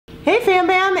Hey fam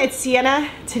bam, it's Sienna.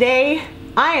 Today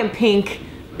I am pink.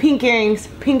 Pink earrings,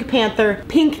 pink panther,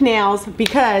 pink nails,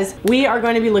 because we are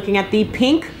going to be looking at the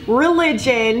Pink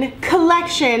Religion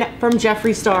collection from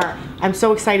Jeffree Star. I'm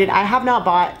so excited. I have not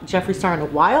bought Jeffree Star in a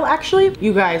while, actually.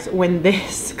 You guys, when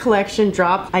this collection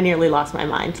dropped, I nearly lost my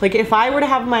mind. Like, if I were to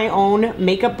have my own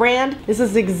makeup brand, this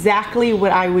is exactly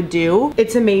what I would do.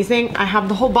 It's amazing. I have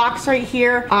the whole box right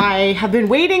here. I have been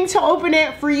waiting to open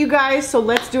it for you guys, so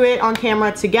let's do it on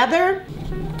camera together.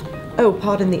 Oh,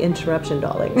 pardon the interruption,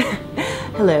 darling.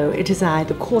 Hello, it is I,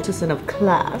 the courtesan of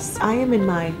class. I am in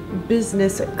my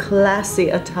business classy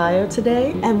attire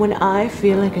today, and when I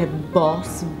feel like a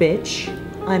boss bitch,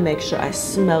 I make sure I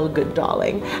smell good,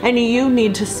 darling. And you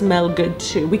need to smell good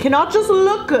too. We cannot just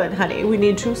look good, honey. We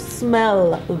need to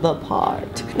smell the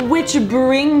part. Which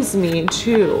brings me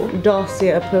to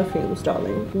Dossier Perfumes,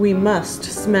 darling. We must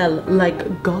smell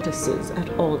like goddesses at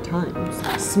all times.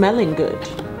 Smelling good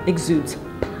exudes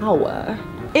power.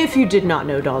 If you did not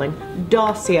know, darling,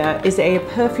 Dossier is a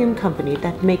perfume company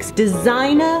that makes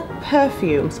designer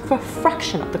perfumes for a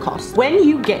fraction of the cost. When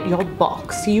you get your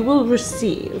box, you will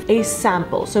receive a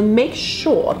sample. So make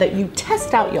sure that you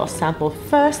test out your sample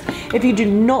first. If you do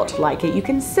not like it, you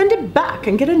can send it back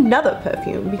and get another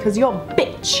perfume, because you're a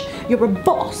bitch, you're a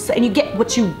boss, and you get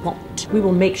what you want. We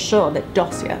will make sure that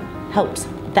Dossier helps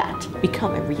that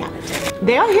become a reality.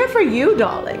 They are here for you,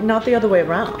 darling, not the other way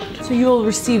around. So you will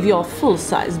receive your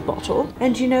full-size bottle,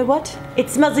 and you know what? It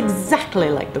smells exactly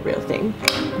like the real thing.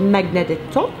 Magnetic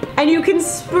top. And you can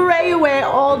spray away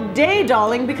all day,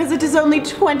 darling, because it is only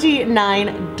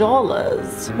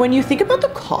 $29. When you think about the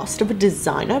cost of a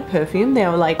designer perfume, they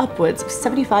are like upwards of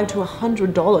 $75 to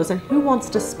 $100, and who wants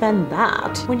to spend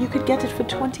that when you could get it for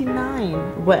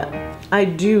 $29? Well, I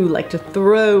do like to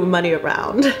throw money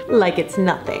around like it's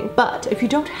nothing. But if you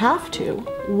don't have to,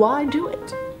 why do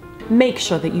it? Make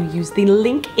sure that you use the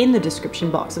link in the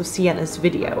description box of Sienna's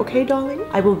video, okay, darling?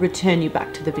 I will return you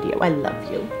back to the video. I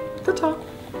love you. The top.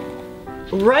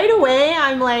 Right away,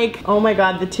 I'm like, oh my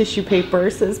god, the tissue paper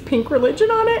says Pink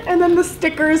Religion on it, and then the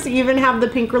stickers even have the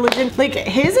Pink Religion. Like,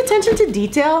 his attention to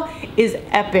detail is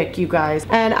epic, you guys.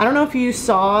 And I don't know if you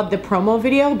saw the promo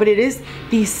video, but it is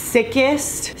the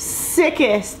sickest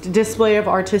display of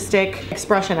artistic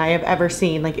expression I have ever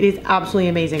seen. Like, it is absolutely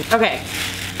amazing. Okay,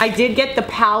 I did get the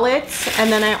palettes,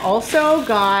 and then I also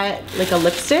got like a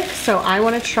lipstick, so I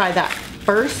want to try that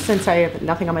first since I have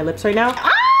nothing on my lips right now.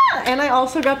 And I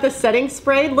also got the setting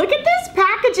spray. Look at this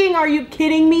packaging. Are you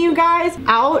kidding me, you guys?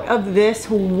 Out of this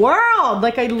world.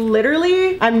 Like,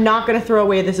 I'm not gonna throw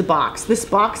away this box. This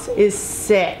box is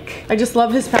sick. I just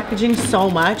love his packaging so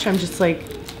much. I'm just like,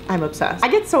 I'm obsessed. I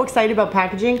get so excited about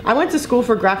packaging. I went to school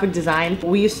for graphic design.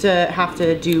 We used to have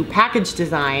to do package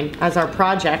design as our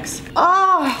projects.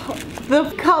 Oh, the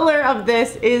color of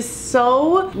this is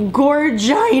so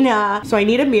gorgina. So I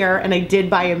need a mirror, and I did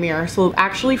buy a mirror. So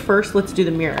actually first, let's do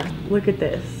the mirror. Look at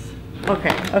this.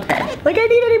 Okay. Like, I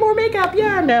need any more makeup?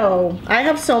 Yeah, no. I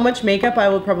have so much makeup, I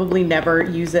will probably never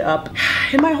use it up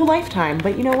in my whole lifetime.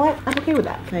 But you know what? I'm okay with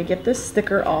that. Can I get this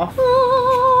sticker off?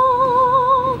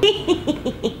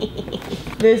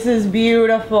 This is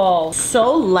beautiful.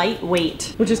 So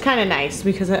lightweight, which is kind of nice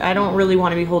because I don't really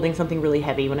want to be holding something really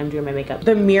heavy when I'm doing my makeup.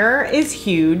 The mirror is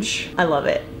huge. I love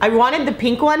it. I wanted the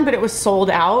pink one, but it was sold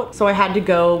out, so I had to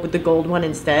go with the gold one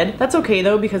instead. That's okay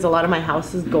though, because a lot of my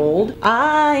house is gold.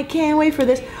 I can't wait for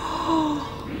this. Oh,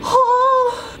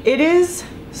 it is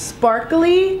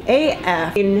sparkly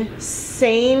AF.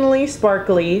 Insanely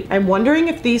sparkly. I'm wondering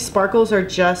if these sparkles are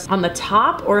just on the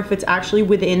top or if it's actually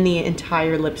within the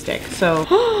entire lipstick. So,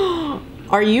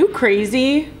 are you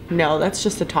crazy? No, that's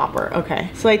just a topper. Okay.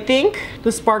 So I think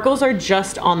the sparkles are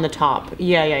just on the top.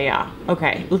 Yeah.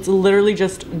 Okay. It's literally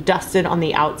just dusted on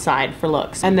the outside for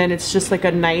looks. And then it's just like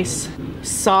a nice,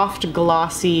 soft,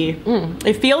 glossy.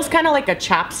 It feels kind of like a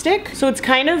chapstick. So it's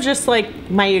kind of just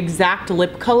like my exact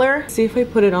lip color. See if I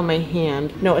put it on my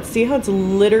hand. No, see how it's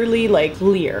literally like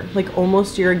clear, like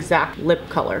almost your exact lip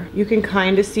color. You can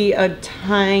kind of see a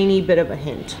tiny bit of a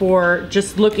hint for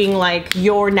just looking like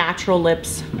your natural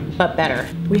lips, but better.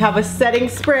 We have a setting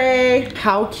spray.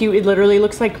 How cute. It literally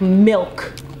looks like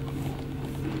milk.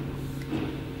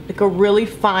 Like a really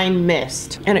fine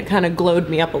mist. And it kind of glowed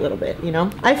me up a little bit, you know?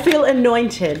 I feel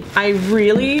anointed. I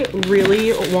really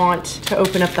want to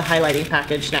open up the highlighting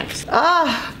package next.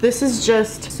 Ah, this is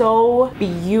just so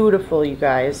beautiful, you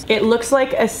guys. It looks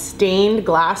like a stained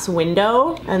glass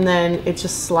window, and then it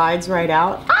just slides right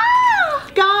out. Ah!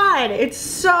 God! god, it's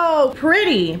so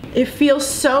pretty. It feels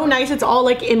so nice. It's all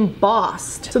like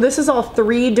embossed. So this is all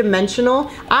 3-dimensional.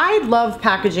 I love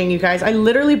packaging, you guys. I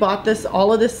literally bought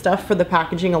all of this stuff for the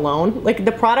packaging alone. Like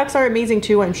the products are amazing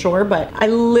too, I'm sure, but I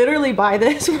literally buy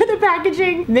this for the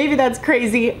packaging. Maybe that's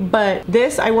crazy, but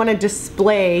this I want to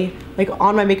display like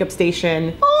on my makeup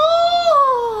station.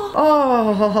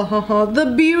 Oh, the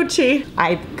beauty.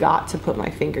 I've got to put my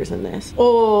fingers in this.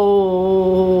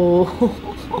 Oh,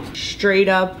 straight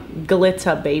up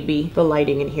glitter, baby. The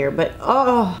lighting in here, but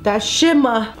oh, that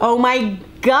shimmer. Oh my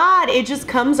god, it just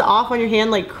comes off on your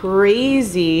hand like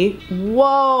crazy.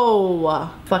 Whoa,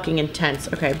 fucking intense.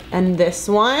 Okay, and this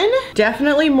one,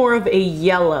 definitely more of a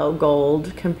yellow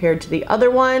gold compared to the other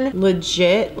one.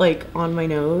 Legit, like on my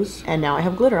nose. And now I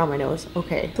have glitter on my nose.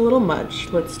 Okay, it's a little much.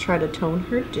 Let's try to tone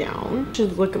her down.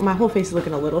 Just look, my whole face is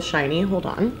looking a little shiny. Hold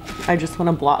on. I just want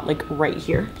to blot like right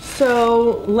here.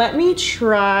 So let me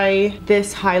try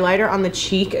this highlighter on the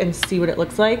cheek and see what it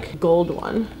looks like. Gold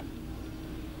one.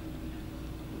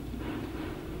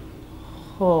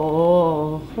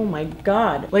 Oh my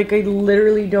god. Like I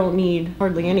literally don't need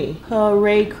hardly any.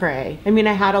 Hooray cray. I mean,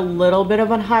 I had a little bit of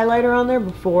a highlighter on there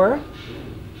before,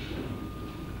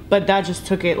 but that just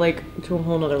took it like to a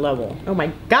whole nother level. Oh my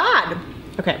god.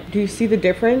 Okay, do you see the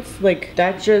difference? Like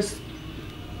that just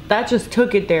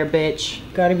took it there, bitch.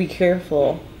 Gotta be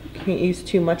careful. Can't use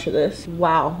too much of this.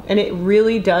 Wow, and it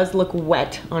really does look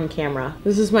wet on camera.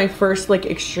 This is my first like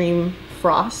extreme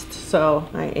frost, so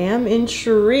I am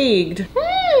intrigued.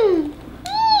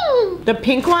 The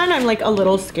pink one, I'm like a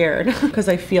little scared because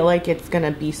I feel like it's gonna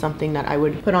be something that I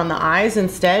would put on the eyes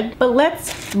instead. But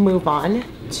let's move on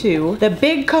to the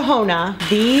big kahuna,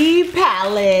 the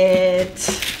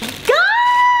palette.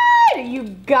 You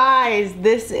guys,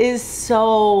 this is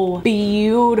so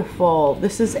beautiful.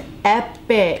 This is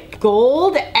epic.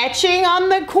 Gold etching on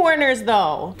the corners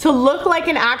though. To look like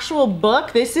an actual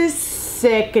book, this is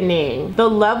sickening. The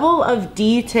level of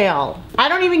detail. I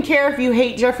don't even care if you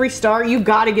hate Jeffree Star, you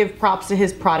gotta give props to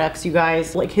his products, you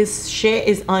guys. Like his shit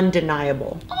is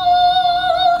undeniable.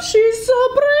 Oh, she's so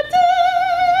pretty.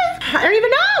 I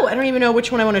don't even know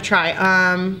which one I want to try.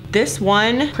 This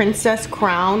one, Princess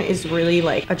Crown, is really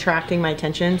like attracting my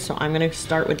attention, so I'm gonna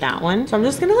start with that one. So I'm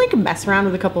just gonna like mess around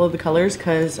with a couple of the colors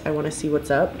because I want to see what's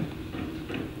up.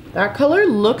 That color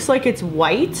looks like it's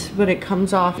white, but it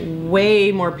comes off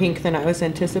way more pink than I was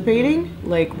anticipating.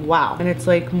 Like, wow. And it's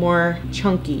like more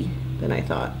chunky than I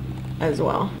thought as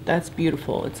well. That's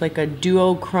beautiful. It's like a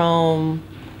duochrome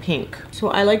pink. So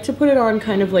I like to put it on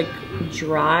kind of like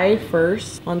dry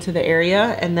first onto the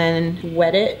area and then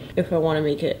wet it if I want to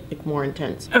make it like more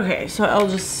intense. Okay, so I'll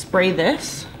just spray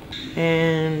this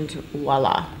and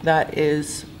voila. That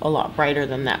is a lot brighter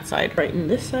than that side. Brighten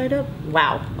this side up.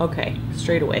 Wow, okay,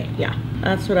 straight away. Yeah,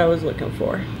 that's what I was looking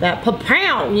for. That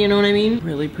pa-pow, you know what I mean?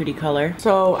 Really pretty color.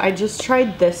 So I just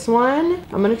tried this one.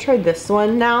 I'm gonna try this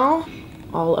one now.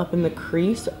 All up in the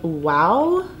crease.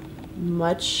 Wow.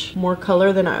 Much more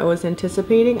color than I was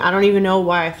anticipating. I don't even know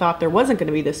why I thought there wasn't going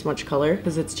to be this much color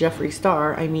because it's Jeffree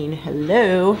Star. I mean,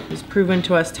 hello. He's proven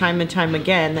to us time and time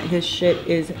again that his shit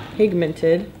is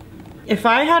pigmented. If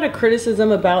I had a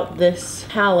criticism about this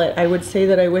palette, I would say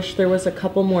that I wish there was a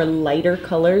couple more lighter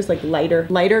colors, like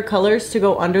lighter colors to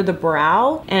go under the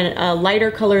brow and a lighter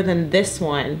color than this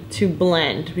one to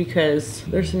blend because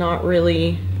there's not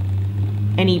really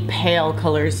any pale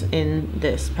colors in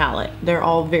this palette. They're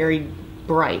all very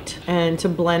bright. And to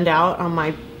blend out on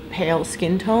my pale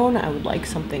skin tone, I would like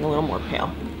something a little more pale.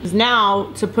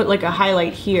 Now, to put like a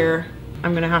highlight here,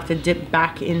 I'm gonna have to dip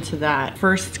back into that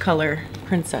first color,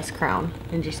 Princess Crown,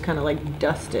 and just kind of like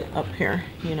dust it up here,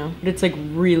 you know? But it's like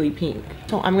really pink.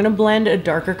 So I'm gonna blend a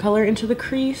darker color into the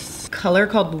crease. Color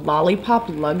called Lollipop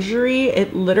Luxury.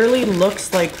 It literally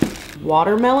looks like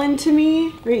watermelon to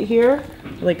me right here.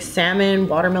 Like salmon,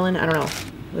 watermelon, I don't know.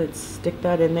 Let's stick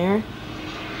that in there.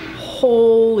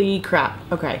 Holy crap.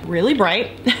 Okay, really bright.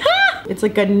 It's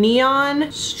like a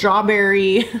neon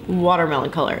strawberry watermelon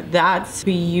color. That's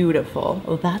beautiful.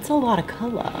 Oh, that's a lot of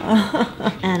color.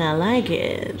 And I like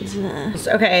it.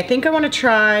 Okay, I think I want to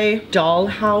try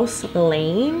Dollhouse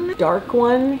Lane. Dark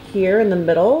one here in the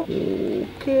middle.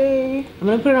 Okay. I'm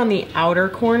gonna put it on the outer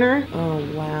corner.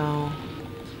 Oh, wow.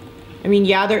 I mean,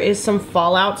 yeah, there is some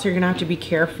fallout, so you're gonna have to be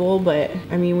careful, but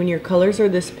I mean, when your colors are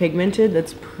this pigmented,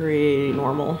 that's pretty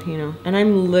normal, you know? And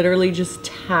I'm literally just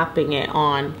tapping it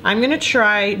on. I'm gonna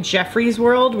try Jeffree's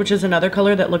World, which is another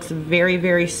color that looks very,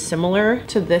 very similar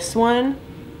to this one.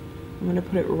 I'm gonna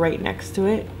put it right next to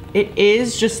it. It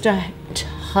is just a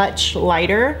touch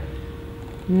lighter,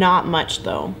 not much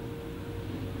though.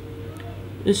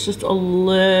 It's just a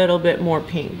little bit more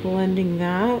pink. Blending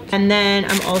that. And then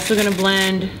I'm also gonna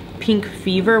blend Pink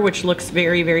Fever, which looks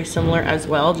very, very similar as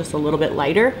well, just a little bit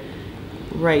lighter,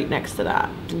 right next to that.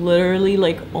 Literally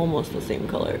like almost the same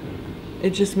color.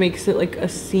 It just makes it like a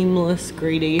seamless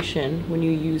gradation when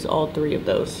you use all three of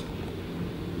those.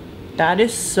 That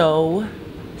is so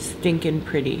stinking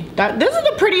pretty. This is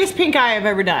the prettiest pink eye I've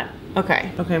ever done.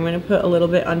 Okay, I'm gonna put a little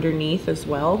bit underneath as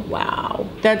well. Wow,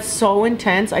 that's so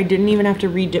intense. I didn't even have to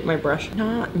re-dip my brush.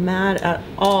 Not mad at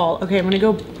all. Okay, I'm gonna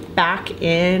go back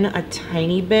in a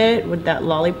tiny bit with that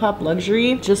Lollipop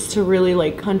Luxury just to really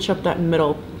like punch up that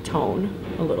middle tone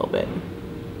a little bit.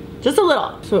 Just a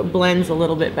little, so it blends a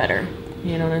little bit better.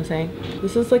 You know what I'm saying?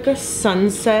 This is like a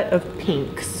sunset of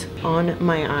pinks on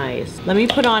my eyes. Let me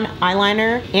put on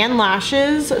eyeliner and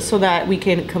lashes so that we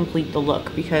can complete the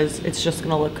look, because it's just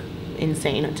gonna look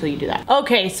insane until you do that.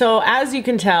 Okay, so as you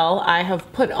can tell, I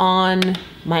have put on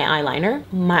my eyeliner,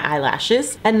 my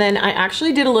eyelashes, and then I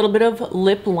actually did a little bit of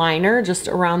lip liner just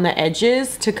around the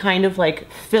edges to kind of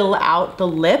like fill out the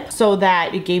lip so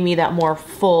that it gave me that more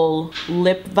full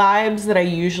lip vibes that I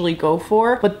usually go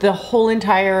for. But the whole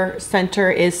entire center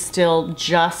is still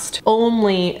just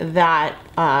only that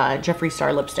Jeffree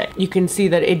Star lipstick. You can see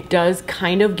that it does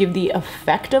kind of give the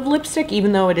effect of lipstick,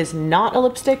 even though it is not a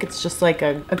lipstick. It's just like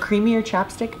a creamier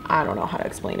chapstick. I don't know how to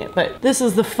explain it, but this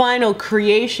is the final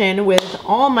creation with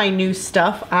all my new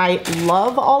stuff. I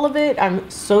love all of it. I'm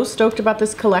so stoked about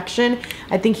this collection.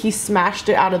 I think he smashed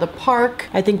it out of the park.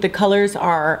 I think the colors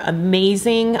are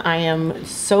amazing. I am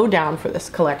so down for this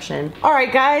collection. All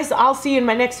right, guys, I'll see you in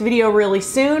my next video really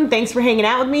soon. Thanks for hanging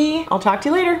out with me. I'll talk to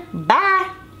you later. Bye.